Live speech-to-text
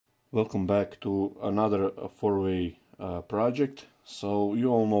Welcome back to another four-way project. So you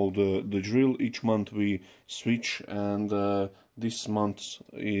all know the drill. Each month we switch, and this month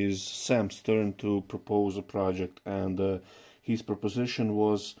is Sam's turn to propose a project, and his proposition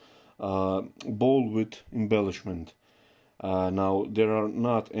was bowl with embellishment. Now there are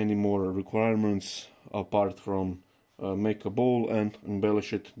not any more requirements apart from make a bowl and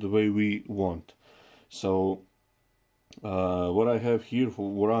embellish it the way we want. So what I have here,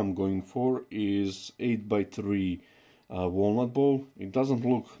 what I'm going for, is 8x3 walnut bowl. It doesn't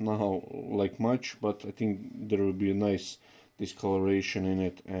look now like much, but I think there will be a nice discoloration in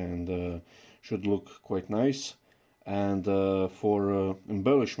it, and should look quite nice. And for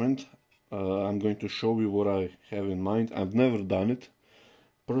embellishment, I'm going to show you what I have in mind. I've never done it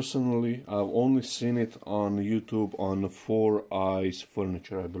personally. I've only seen it on YouTube on 4 Eyes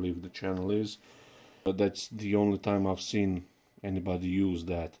Furniture, I believe the channel is. That's the only time I've seen anybody use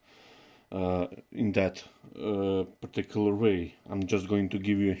that in that particular way. I'm just going to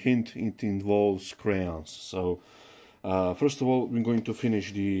give you a hint. It involves crayons. So first of all, we're going to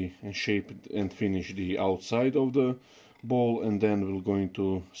finish and shape and finish the outside of the bowl, and then we're going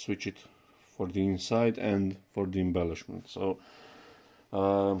to switch it for the inside and for the embellishment. So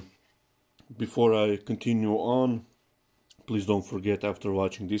before I continue on, please don't forget, after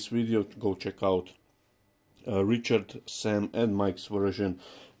watching this video, to go check out Richard, Sam and Mike's version.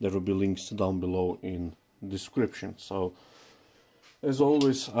 There will be links down below in the description. So as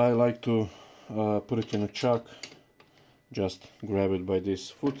always, I like to put it in a chuck. Just grab it by this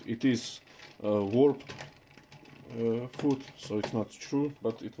foot. It is warped foot, so it's not true,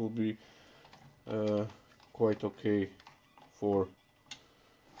 but it will be quite okay for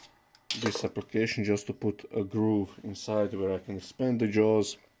this application, just to put a groove inside where I can expand the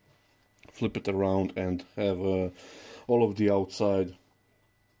jaws, flip it around, and have all of the outside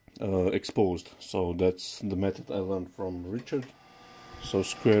exposed. So that's the method I learned from Richard. So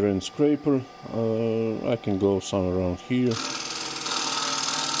square and scraper, I can go somewhere around here,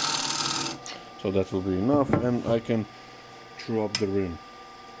 so that will be enough, and I can true up the rim.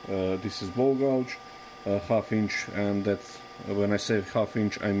 This is ball gouge, 1/2 inch, and that's, when I say 1/2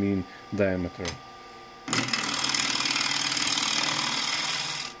 inch, I mean diameter.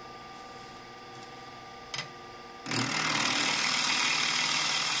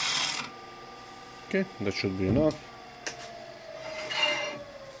 Okay, that should be enough.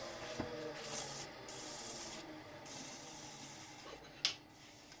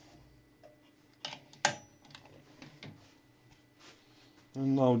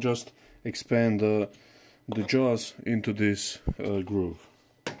 And now just expand the jaws into this groove.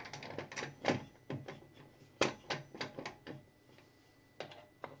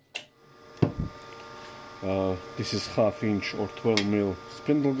 This is 1/2 inch or 12 mil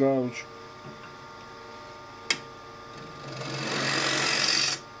spindle gouge.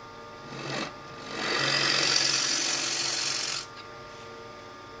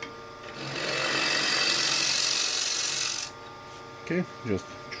 Okay, just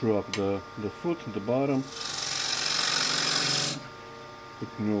true up the foot, the bottom,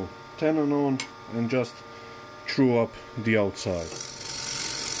 put new tenon on, and just true up the outside.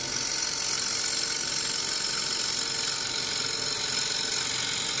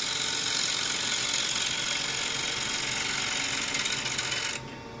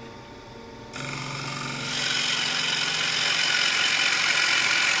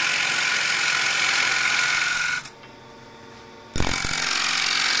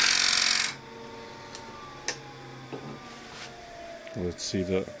 Let's see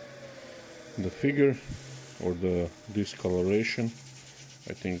the figure or the discoloration.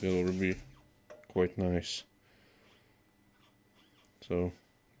 I think that will be quite nice. So you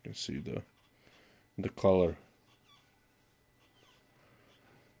can see the color.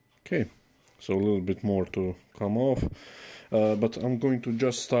 Okay, so a little bit more to come off, but I'm going to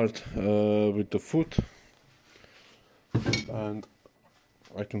just start with the foot, and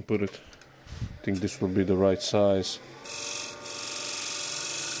I can put it, I think this will be the right size.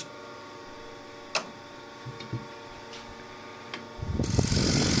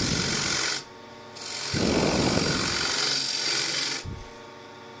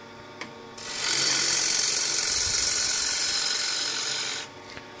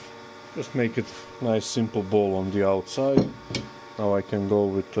 Just make it nice simple bowl on the outside. Now I can go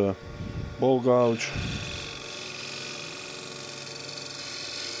with ball gouge.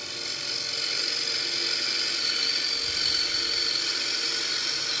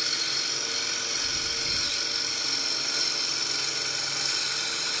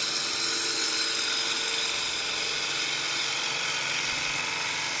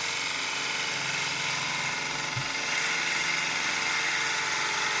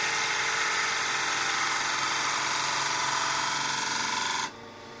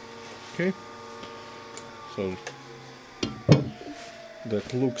 so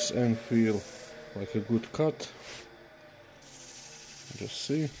that looks and feel like a good cut. Just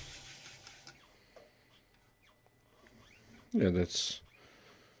see. Yeah, that's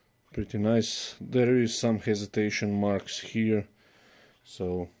pretty nice. There is some hesitation marks here,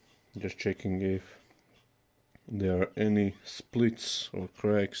 so just checking if there are any splits or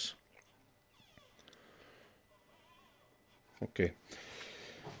cracks. Okay,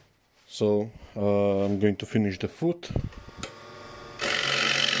 so I'm going to finish the foot.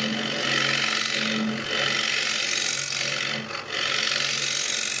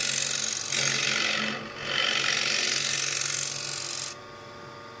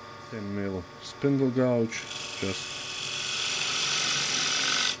 Spindle gouge, just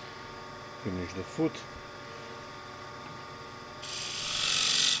finish the foot.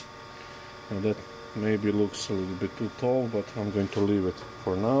 Now that maybe looks a little bit too tall, but I'm going to leave it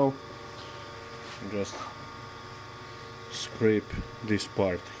for now. Just scrape this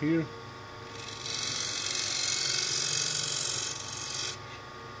part here.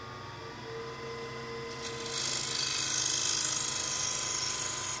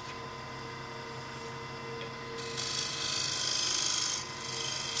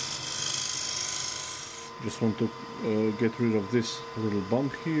 Just want to get rid of this little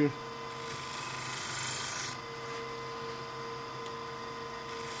bump here.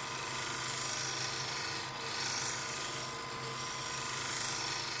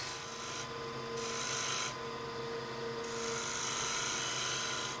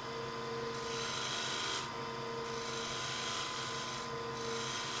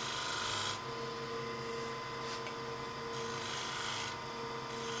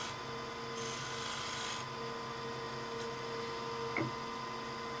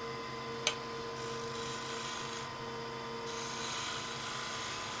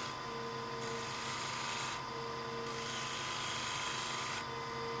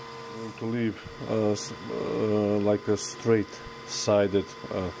 To leave like a straight sided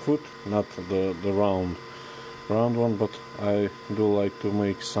foot, not the round one, but I do like to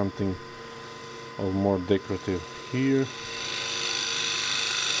make something of more decorative here.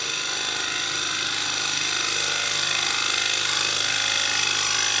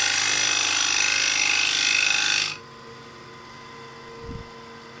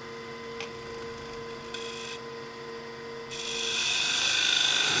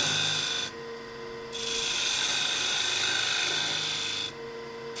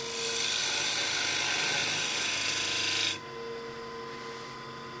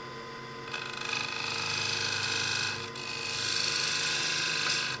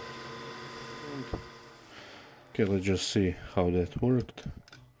 Okay, let's just see how that worked.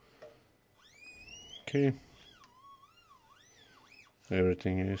 Okay,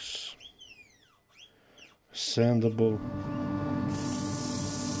 everything is sandable.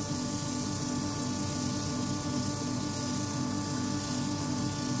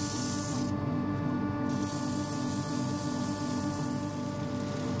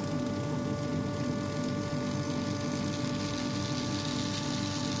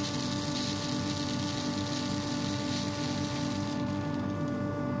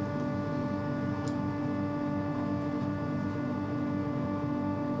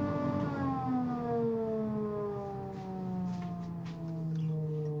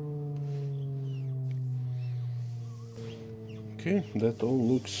 Okay, that all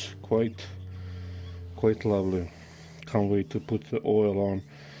looks quite lovely. Can't wait to put the oil on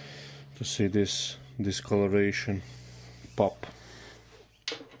to see this discoloration pop.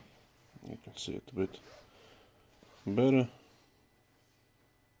 You can see it a bit better.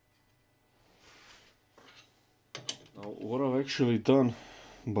 Now, what I've actually done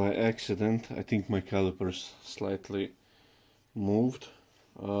by accident, I think my calipers slightly moved.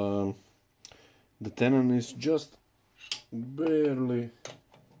 The tenon is just barely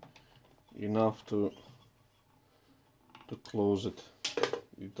enough to close it.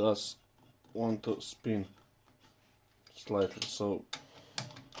 It does want to spin slightly, so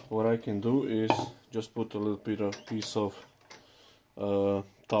what I can do is just put a little bit of piece of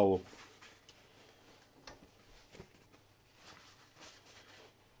towel.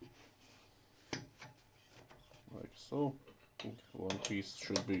 Like so. I think one piece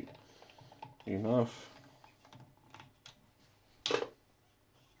should be enough.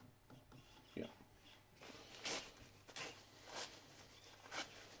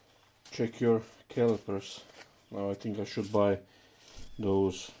 Check your calipers. Now I think I should buy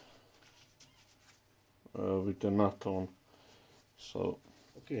those with the nut on. So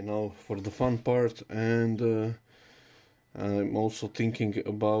okay, now for the fun part, and I'm also thinking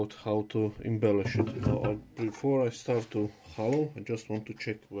about how to embellish it. Now, before I start to hollow, I just want to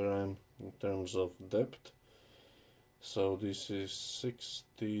check where I'm in terms of depth. So this is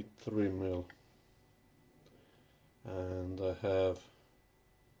 63 mil, and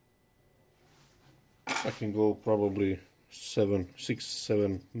I can go probably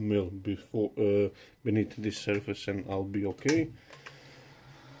 6-7 mil before beneath this surface, and I'll be okay.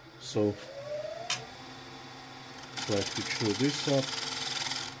 So try to chew this up.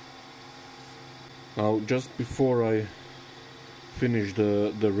 Now, just before I finish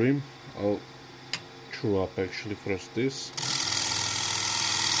the rim, I'll chew up actually first this.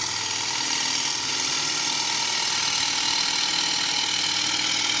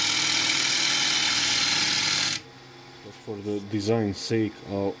 But for the design's sake,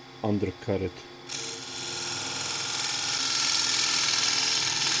 I'll undercut it.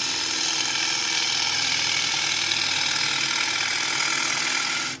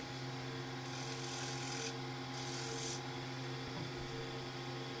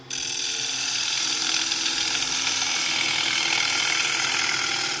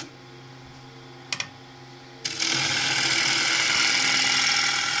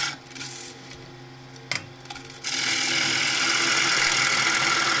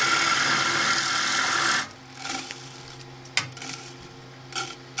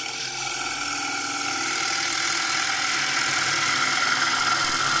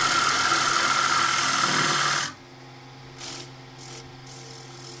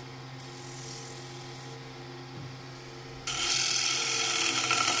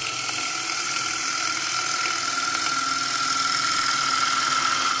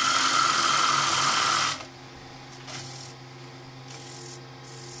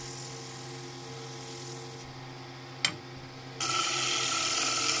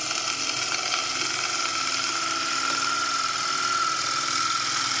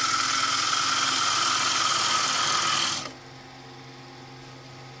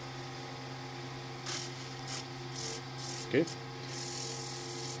 Okay,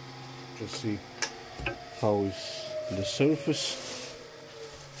 just see how is the surface.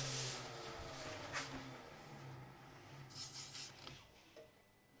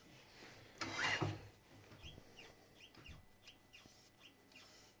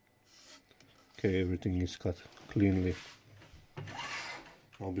 Okay, everything is cut cleanly.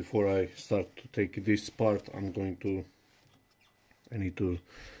 Now, before I start to take this part, I need to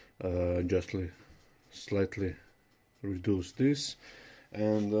just slightly reduce this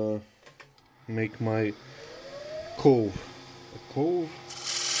and make my cove. A cove.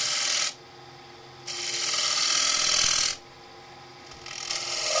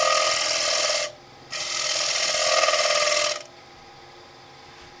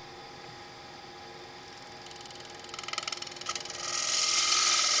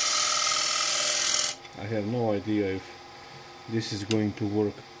 I have no idea if this is going to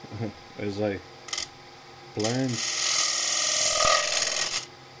work as I planned.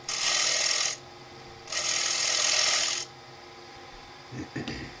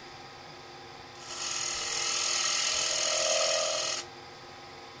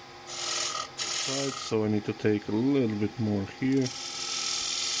 So I need to take a little bit more here.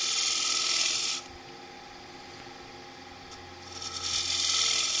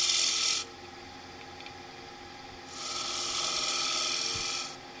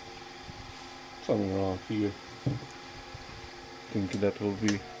 Something around here. I think that will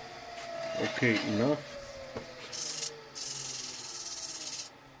be okay enough.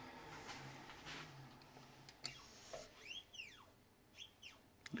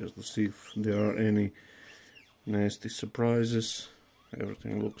 Just to see if there are any nasty surprises.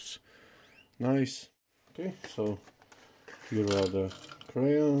 Everything looks nice. Okay, so here are the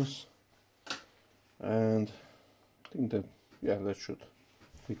crayons, and I think that, yeah, that should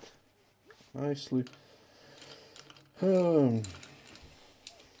fit nicely. I'm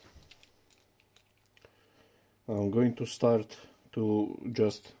going to start to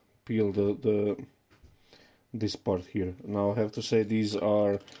just peel this part here. Now I have to say these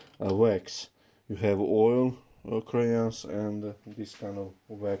are wax. You have oil crayons and this kind of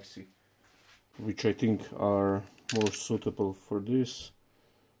waxy, which I think are more suitable for this,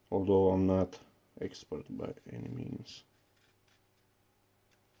 although I'm not expert by any means.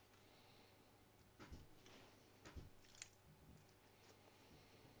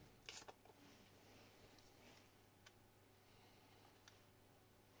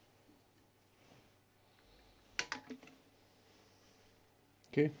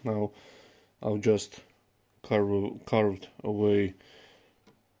 Okay, now I've just carved away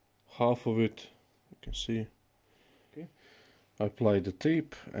half of it, you can see. Okay, apply the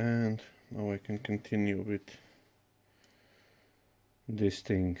tape, and now I can continue with this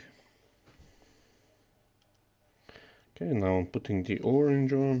thing. Okay, now I'm putting the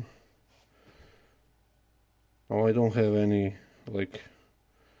orange on. Now I don't have any like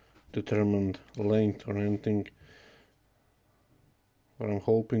determined length or anything, but I'm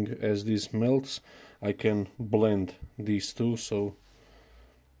hoping as this melts I can blend these two, so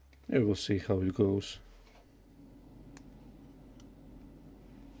yeah, we'll see how it goes.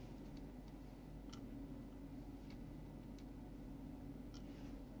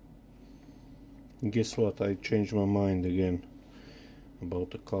 Guess what, I changed my mind again about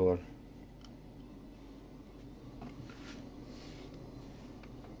the color.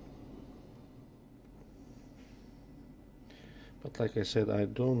 But like I said, I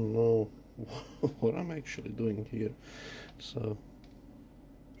don't know what I'm actually doing here, so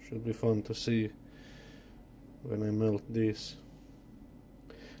should be fun to see when I melt this.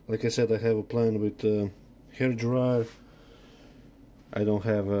 Like I said, I have a plan with hair dryer. I don't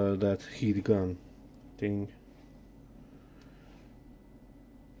have that heat gun thing.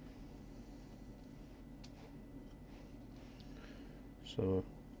 So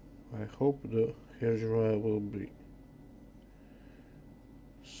I hope the hair dryer will be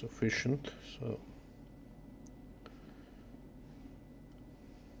sufficient. So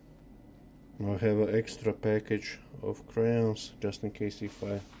I have an extra package of crayons just in case if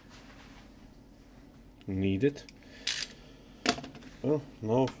I need it. Well,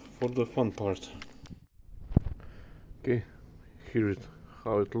 now for the fun part. Okay, here is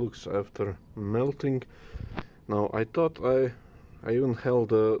how it looks after melting. Now I thought I even held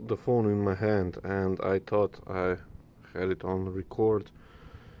the phone in my hand and I thought I had it on record,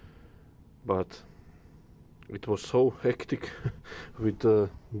 but it was so hectic with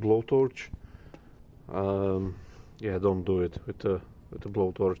the blowtorch. Yeah, don't do it with the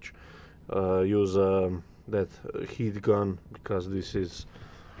blowtorch. Use that heat gun, because this is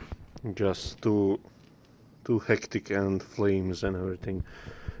just too hectic and flames and everything.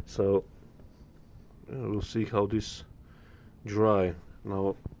 So we'll see how this dry.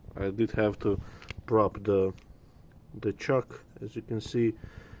 Now I did have to prop the chuck, as you can see,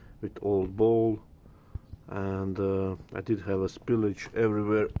 with old bowl, and I did have a spillage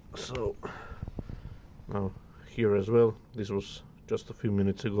everywhere. So now here as well, this was just a few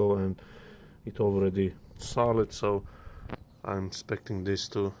minutes ago and it already solid, so I'm expecting this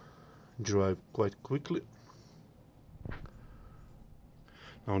to dry quite quickly.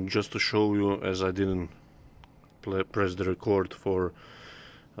 Now just to show you, as I didn't press the record for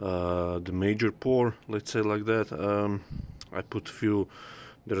the major pour, let's say like that, I put few,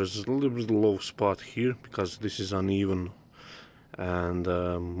 there's a little bit low spot here because this is uneven, and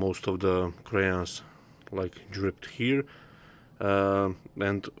most of the crayons like dripped here,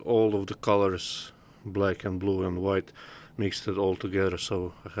 and all of the colors, black and blue and white, mixed it all together,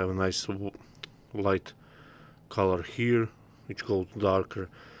 so I have a nice light color here which goes darker,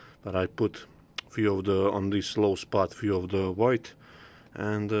 but I put few of the, on this low spot, few of the white,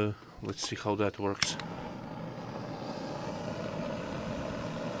 and let's see how that works.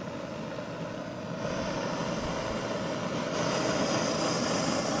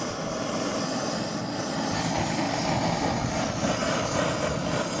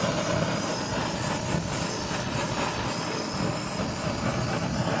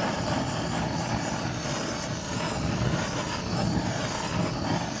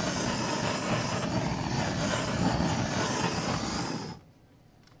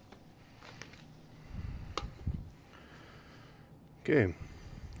 Okay,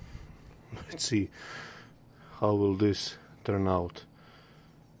 let's see how will this turn out.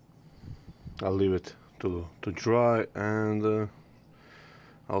 I'll leave it to dry, and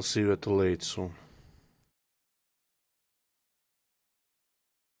I'll see you at the lathe soon.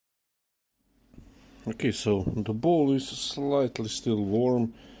 Okay, so the bowl is slightly still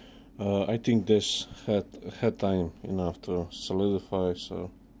warm. I think this had time enough to solidify,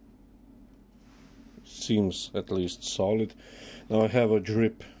 so seems at least solid. Now I have a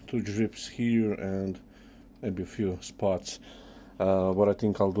drip, 2 drips here and maybe a few spots. What I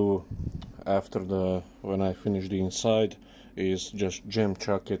think I'll do after when I finish the inside is just gem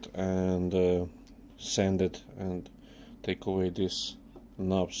chuck it and sand it and take away these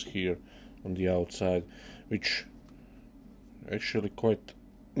knobs here on the outside, which actually quite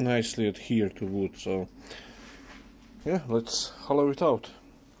nicely adhere to wood. So yeah, let's hollow it out.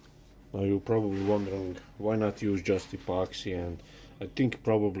 Now you're probably wondering why not use just epoxy, and I think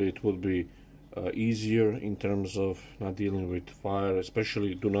probably it would be easier in terms of not dealing with fire,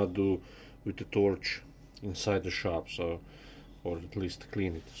 especially do not do with the torch inside the shop. So or at least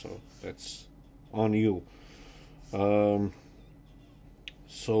clean it. So that's on you.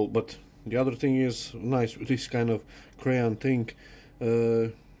 So, but the other thing is nice with this kind of crayon thing.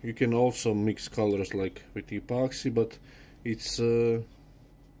 You can also mix colors like with epoxy, but it's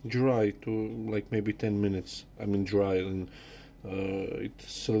dry to like maybe 10 minutes. I mean dry, and it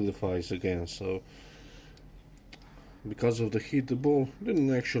solidifies again. So because of the heat, the ball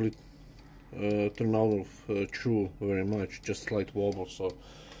didn't actually turn out true very much, just slight wobble, so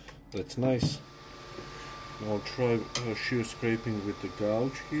that's nice. I'll try shear scraping with the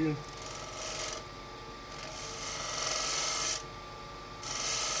gouge here.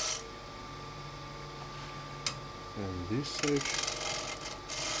 And this side.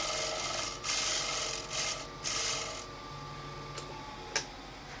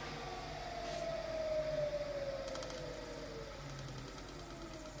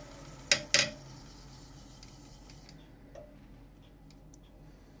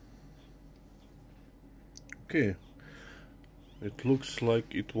 Okay, it looks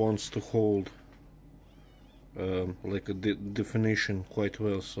like it wants to hold like a definition quite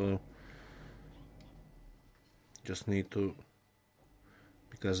well, so just need to,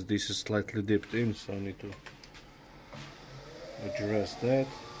 because this is slightly dipped in, so I need to address that.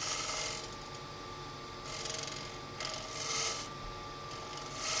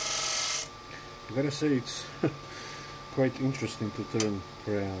 I gotta say it's quite interesting to turn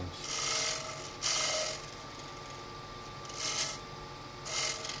crayons.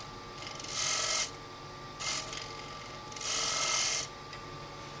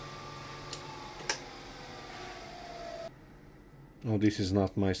 Oh, this is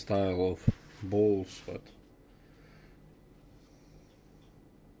not my style of balls, but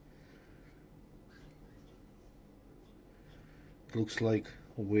it looks like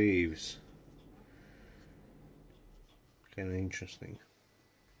waves. Kind of interesting.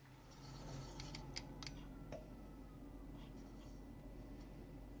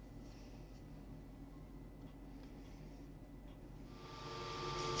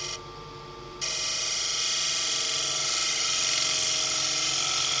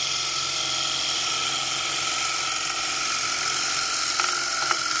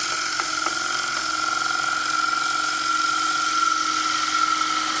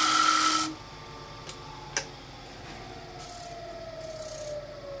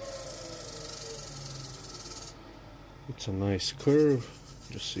 It's a nice curve.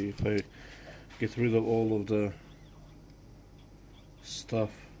 Just see if I get rid of all of the stuff.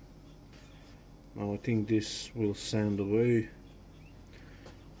 Now I think this will sand away.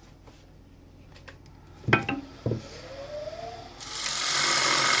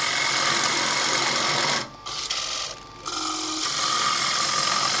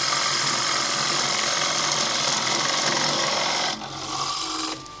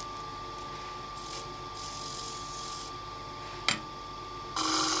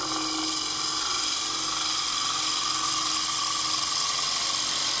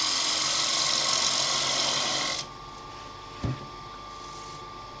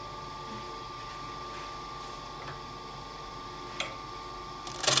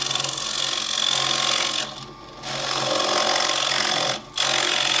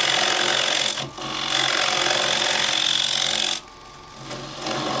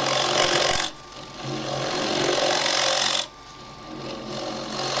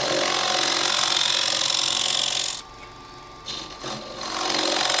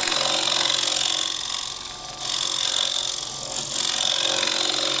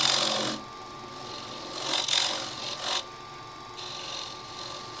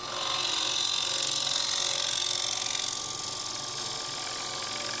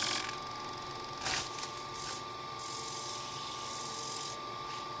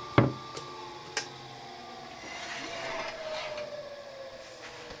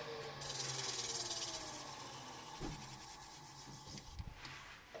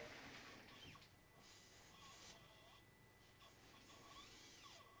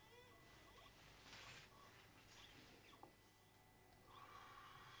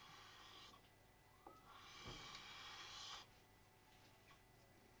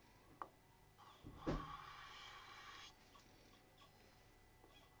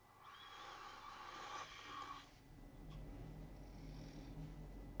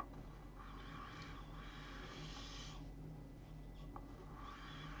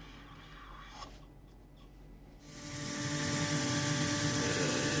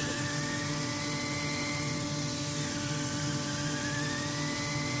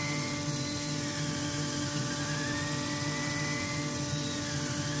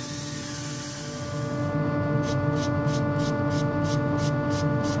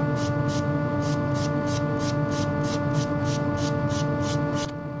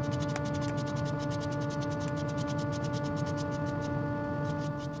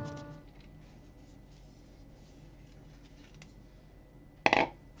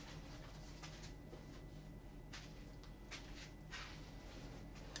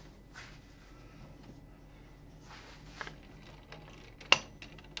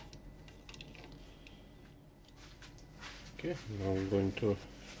 Okay, now I'm going to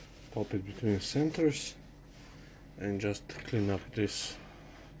pop it between centers and just clean up this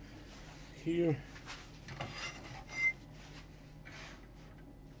here.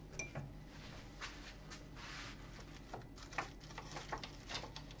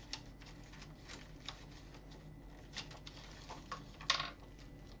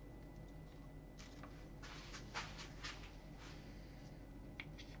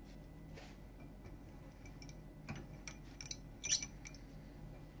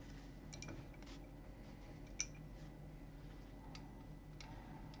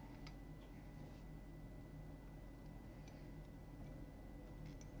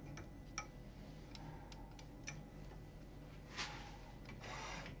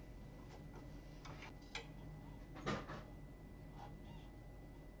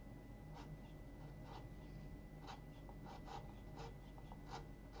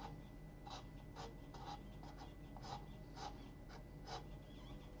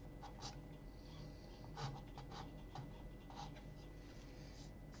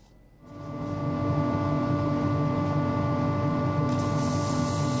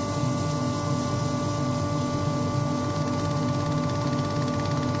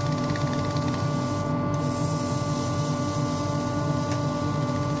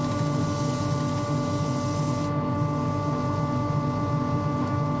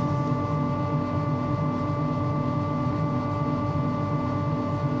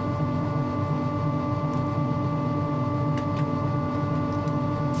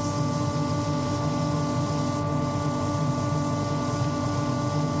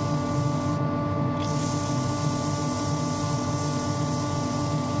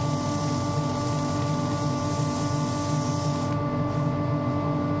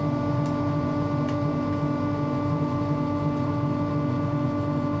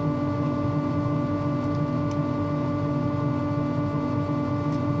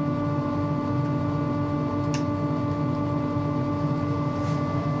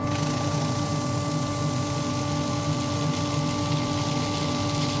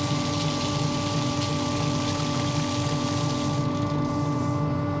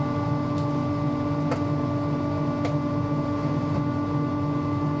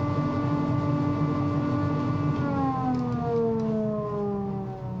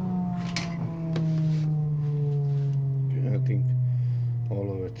 All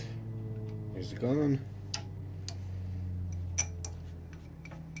of it is gone.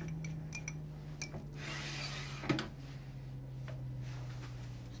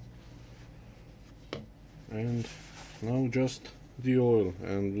 And now just the oil,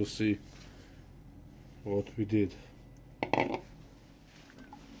 and we'll see what we did.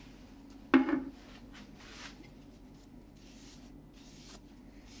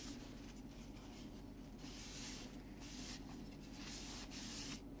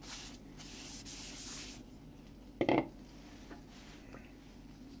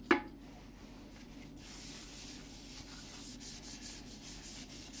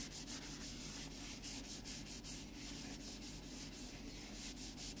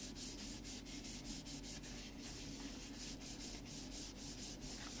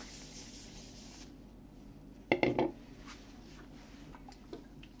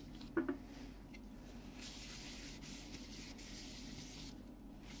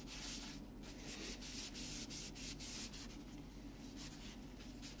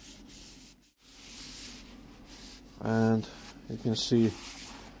 And you can see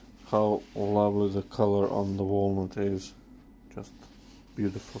how lovely the color on the walnut is, just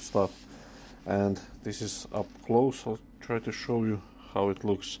beautiful stuff. And this is up close. I'll try to show you how it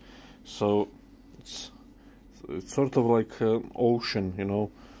looks. So it's sort of like an ocean, you know,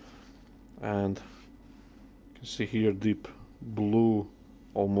 and you can see here deep blue,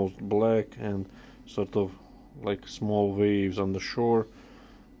 almost black, and sort of like small waves on the shore.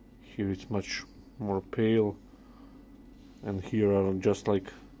 Here it's much more pale, and here are just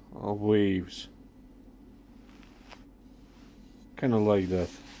like waves, kind of like that.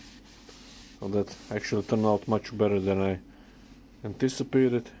 So that actually turned out much better than I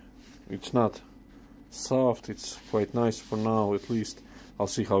anticipated. It's not soft, it's quite nice for now, at least. I'll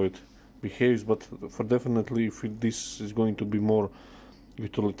see how it behaves, but for definitely if this is going to be more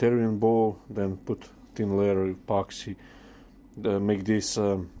utilitarian ball, then put thin layer of epoxy, make this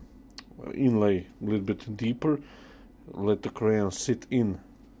inlay a little bit deeper, let the crayon sit in,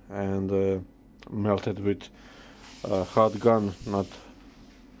 and melt it with hot gun, not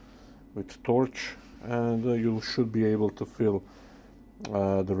with torch, and you should be able to fill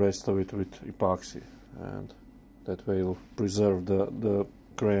the rest of it with epoxy, and that way you'll preserve the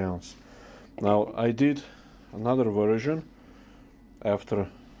crayons. Now I did another version after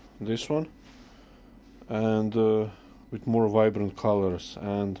this one, and with more vibrant colors,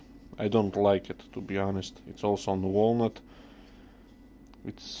 and I don't like it, to be honest. It's also on the walnut.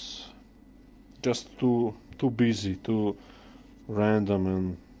 It's just too busy, too random,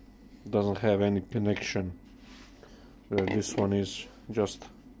 and doesn't have any connection, where this one is just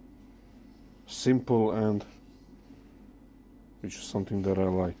simple, and which is something that I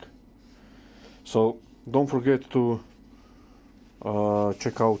like. So don't forget to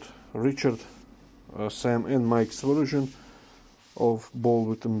check out Richard, Sam and Mike's version of bowl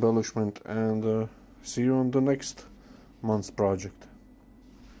with embellishment, and see you on the next month's project.